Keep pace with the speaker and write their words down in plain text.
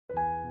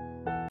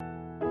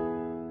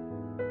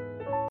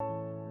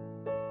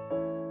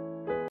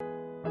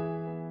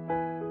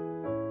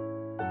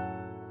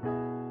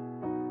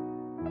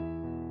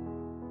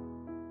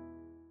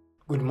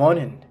Good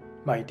morning,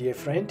 my dear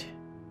friend.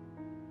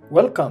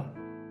 Welcome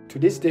to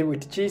this Day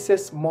with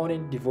Jesus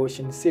morning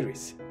devotion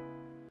series.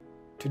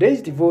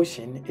 Today's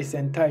devotion is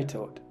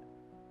entitled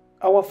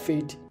Our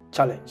Faith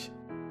Challenge.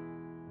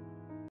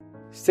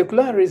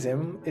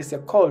 Secularism is a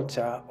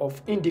culture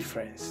of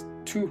indifference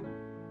to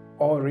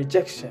or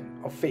rejection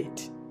of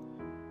faith.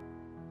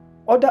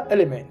 Other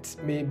elements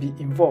may be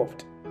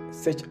involved,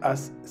 such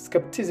as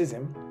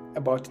skepticism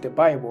about the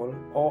Bible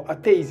or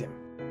atheism,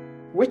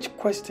 which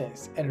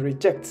questions and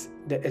rejects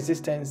the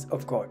existence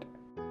of God.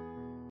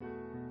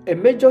 A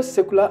major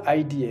secular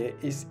idea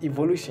is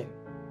evolution,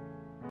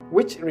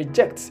 which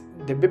rejects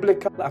the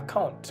biblical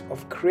account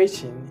of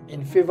creation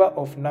in favor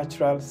of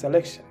natural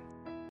selection.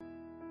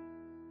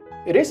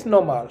 It is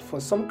normal for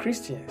some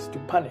Christians to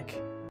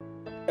panic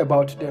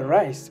about the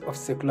rise of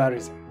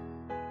secularism.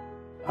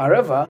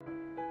 However,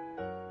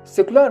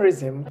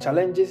 secularism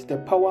challenges the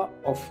power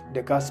of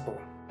the gospel.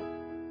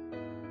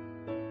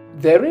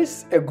 There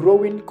is a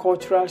growing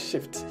cultural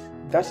shift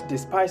that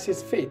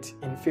despises faith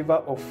in favor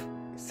of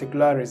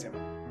secularism.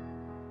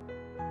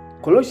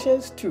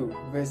 Colossians 2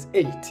 verse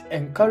 8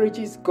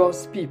 encourages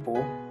God's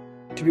people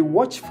to be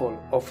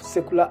watchful of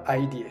secular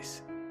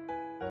ideas.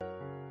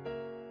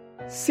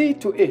 See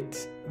to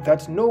it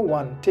that no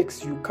one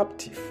takes you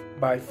captive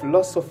by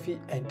philosophy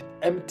and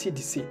empty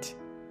deceit,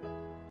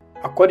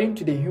 according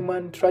to the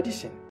human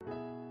tradition,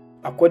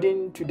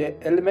 according to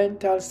the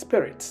elemental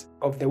spirits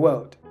of the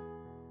world,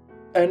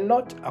 and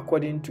not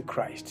according to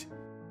Christ.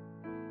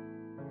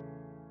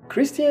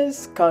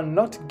 Christians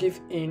cannot give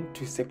in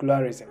to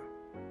secularism.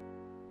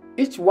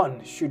 Each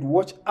one should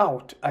watch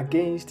out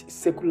against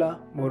secular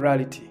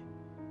morality,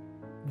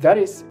 that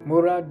is,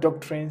 moral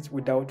doctrines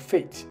without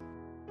faith.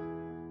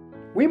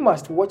 We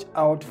must watch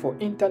out for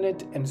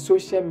internet and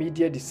social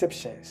media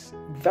deceptions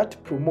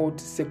that promote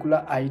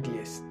secular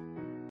ideas.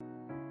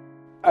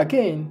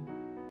 Again,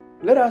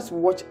 let us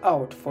watch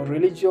out for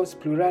religious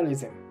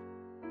pluralism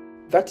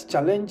that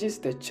challenges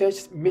the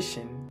church's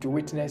mission to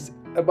witness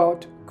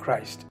about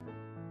Christ.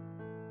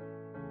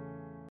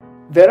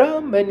 There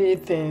are many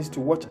things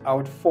to watch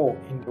out for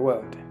in the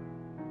world,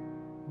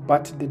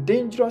 but the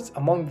dangerous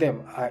among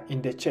them are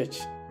in the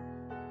church.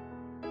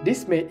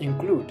 This may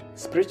include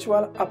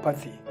spiritual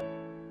apathy,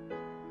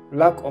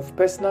 lack of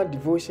personal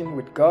devotion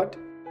with God,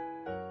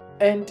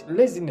 and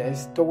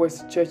laziness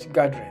towards church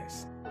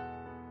gatherings.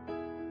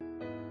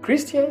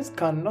 Christians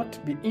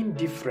cannot be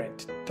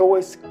indifferent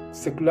towards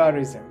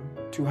secularism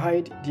to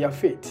hide their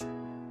faith.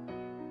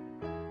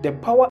 The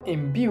power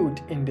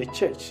imbued in the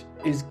church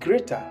is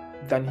greater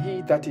than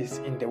he that is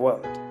in the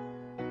world.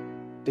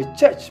 The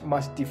church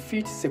must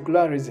defeat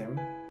secularism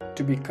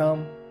to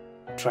become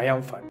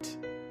triumphant.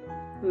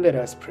 Let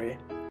us pray.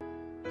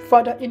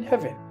 Father in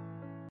heaven,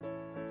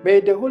 may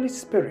the Holy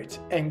Spirit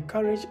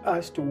encourage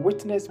us to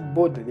witness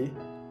boldly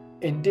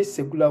in this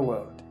secular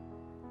world.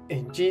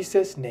 In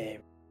Jesus'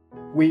 name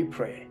we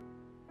pray.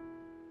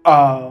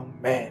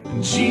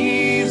 Amen.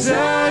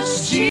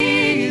 Jesus,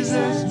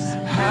 Jesus,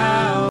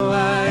 how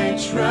I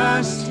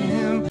trust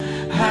Him,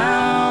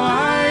 how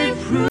I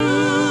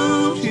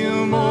prove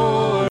Him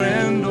more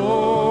and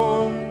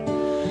more.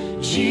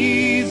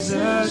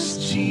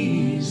 Jesus,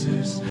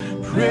 Jesus,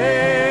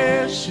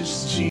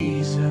 precious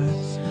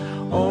Jesus,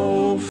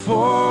 oh,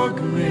 for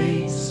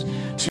grace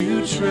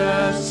to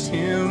trust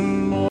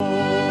Him more.